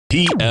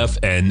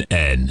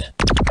TFNN,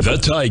 the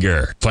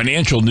Tiger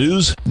Financial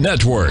News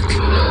Network.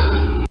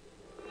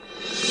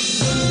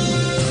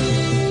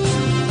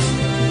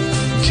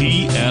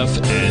 TFNN,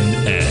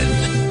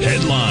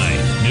 headline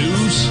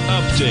news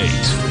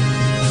update.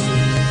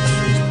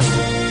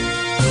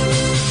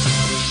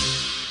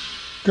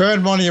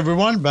 Good morning,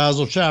 everyone.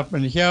 Basil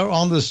Chapman here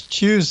on this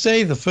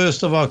Tuesday, the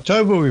 1st of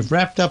October. We've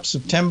wrapped up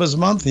September's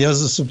month.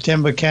 Here's the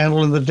September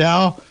candle in the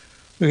Dow.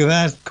 Look at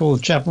that,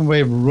 called Chapman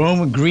Wave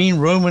Green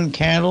Roman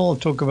candle. I'll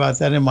talk about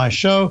that in my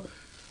show.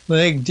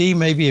 Leg D,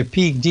 maybe a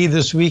peak D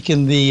this week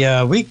in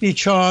the weekly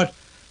chart.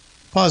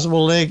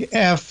 Possible leg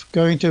F,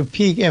 going to a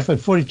peak F at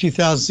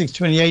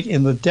 42,628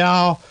 in the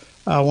Dow.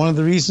 One of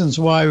the reasons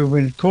why we've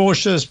been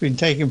cautious, been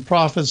taking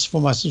profits for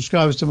my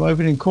subscribers to my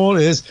opening call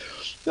is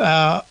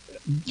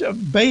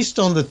based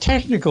on the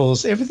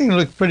technicals, everything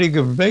looked pretty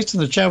good. Based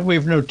on the Chapman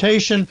Wave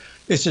notation,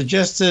 it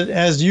suggested,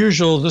 as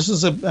usual, this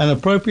is an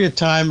appropriate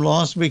time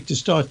last week to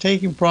start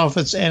taking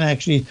profits and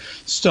actually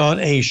start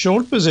a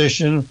short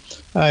position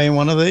in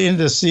one of the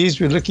indices.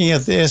 We're looking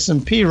at the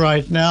S&P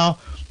right now.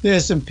 The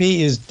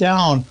S&P is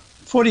down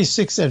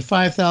 46 at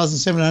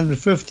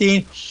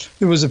 5,715.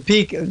 There was a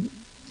peak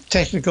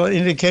technical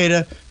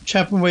indicator,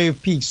 Chapman Wave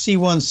peak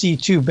C1,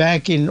 C2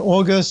 back in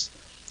August,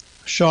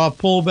 sharp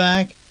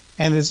pullback.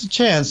 And there's a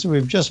chance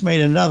we've just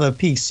made another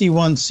peak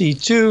C1,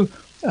 C2,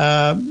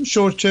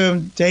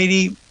 short-term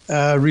daily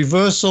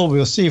reversal.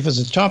 We'll see if it's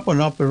a top or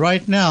not. But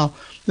right now,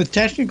 the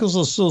technicals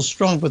are still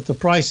strong, but the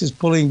price is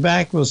pulling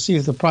back. We'll see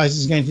if the price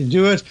is going to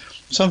do it.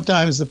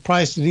 Sometimes the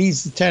price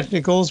leads the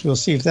technicals. We'll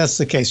see if that's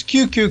the case.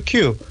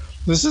 QQQ.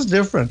 This is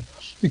different.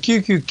 The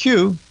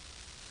QQQ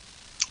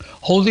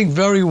holding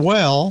very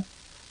well.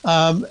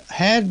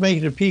 Had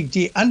made a peak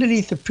D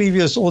underneath the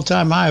previous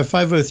all-time high of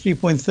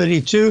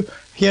 503.32.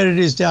 Here it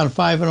is down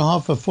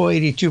 5.5 for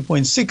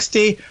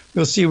 482.60.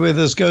 We'll see where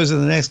this goes in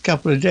the next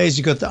couple of days.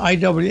 You got the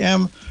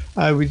IWM.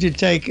 We did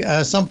take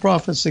some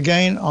profits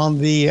again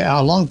on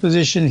our long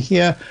position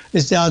here.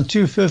 It's down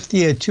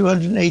 250 at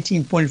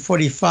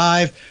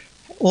 218.45.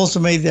 Also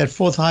made that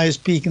fourth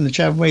highest peak in the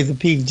Chapman Wave, the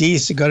peak D,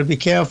 so got to be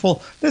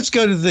careful. Let's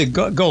go to the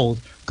gold.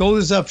 Gold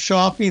is up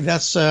sharply.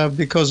 That's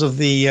because of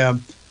the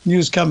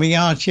news coming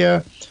out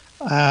here,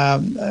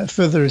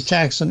 further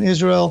attacks on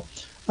Israel,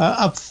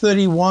 up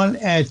 31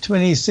 at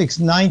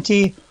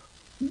 26.90.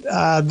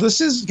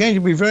 This is going to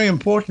be very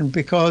important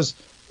because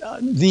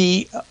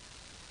the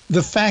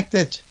fact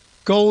that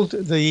gold,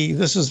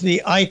 this is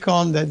the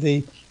icon, that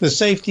the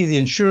safety, the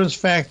insurance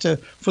factor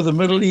for the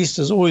Middle East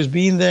has always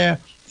been there,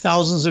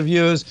 thousands of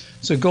years.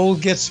 So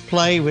gold gets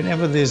play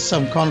whenever there's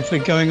some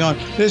conflict going on.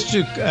 Let's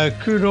do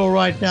crude oil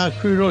right now.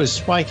 Crude oil is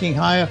spiking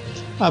higher,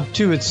 up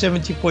to at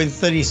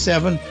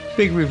 70.37,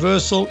 big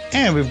reversal.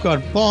 And we've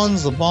got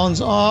bonds. The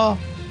bonds are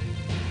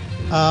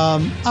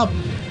up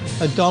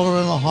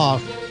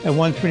 $1.50 at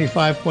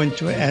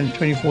 125.2 and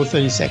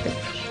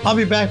 24.32. I'll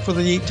be back for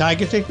the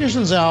Tiger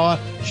Technicians Hour.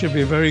 Should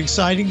be a very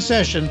exciting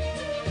session.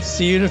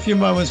 See you in a few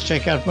moments.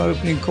 Check out my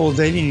opening call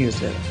daily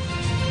newsletter.